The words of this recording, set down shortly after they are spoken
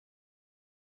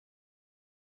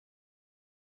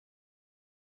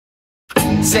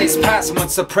Says passing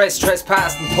with suppressed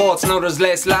trespassing thoughts. Now there's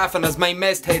less laughing as my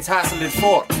mess heads hassled it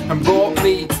fought and brought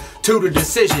me to the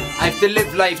decision. I have to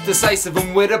live life decisive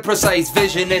and with a precise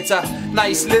vision. It's a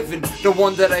nice living, the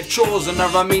one that I've chosen, or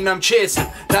I mean I'm chasing.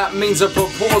 That means I'm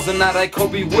proposing that I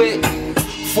could be waiting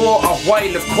for a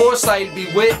while. Of course I'll be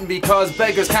waiting, because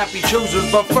beggars can't be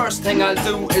choosers. But first thing I'll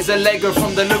do is a legger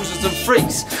from the losers and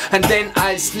freaks, and then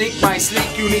I'll sneak my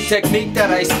sleek unique technique that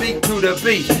I speak to the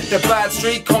beat. The bad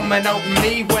streak coming out in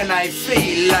me when I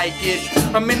feel like it.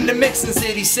 I'm in the mix since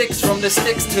 '86, from the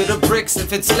sticks to the bricks.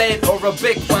 If it's lead or a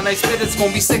bic, when I spit it's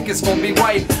gonna be sick, it's gonna be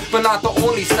wild. But not the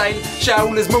only style.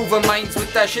 Shaul is moving minds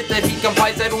with that shit that he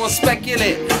combines. I don't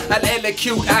speculate, I'll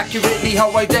elecute accurately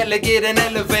how I delegate and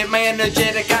elevate my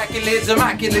energetic accolades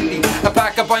immaculately. A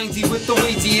pack of bindsy with the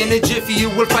wheaty in a jiffy. You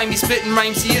will find me spitting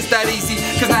rhymes, see it's that easy,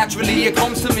 cause naturally it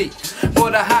comes to me.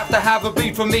 But I have to have a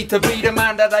beat for me to be the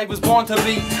man that I was born to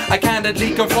be. I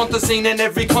candidly confront the scene and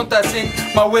every cunt that's in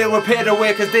my way will pay the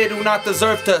way, cause they do not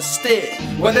deserve to stay.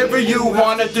 Whatever you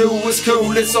wanna do is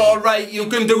cool, it's alright. You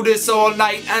can do this all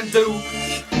night and do,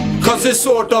 cause it's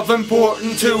sort of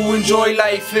important to enjoy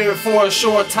life here for a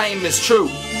short time, it's true.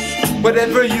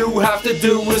 Whatever you have to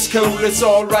do is cool, it's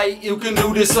alright. You can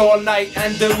do this all night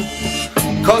and do,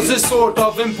 cause it's sort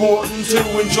of important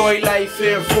to enjoy life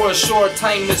here for a short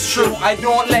time, it's true. I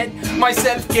don't let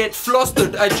myself get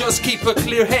flustered, I just keep a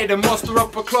clear head and muster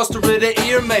up a cluster of the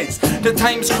ear meds. The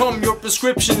time's come, your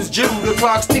prescription's due. The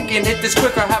clock's ticking, hit this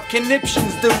quicker, have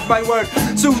conniptions. Dude, my word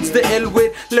suits the ill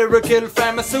with lyrical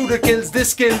pharmaceuticals.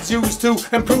 This skill's used to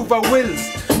improve our wills.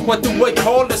 What do I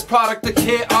call this product? A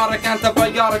chaotic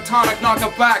antibiotic tonic. Knock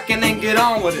it back and then get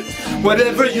on with it.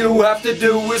 Whatever you have to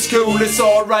do is cool, it's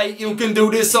alright. You can do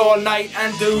this all night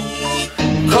and do,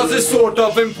 cause it's sort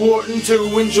of important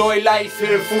to enjoy life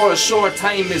here for a short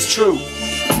time, it's true.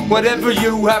 Whatever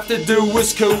you have to do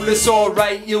is cool, it's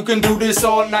alright. You can do this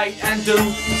all night and do,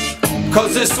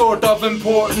 cause it's sort of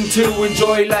important to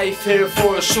enjoy life here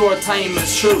for a short time,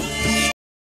 it's true.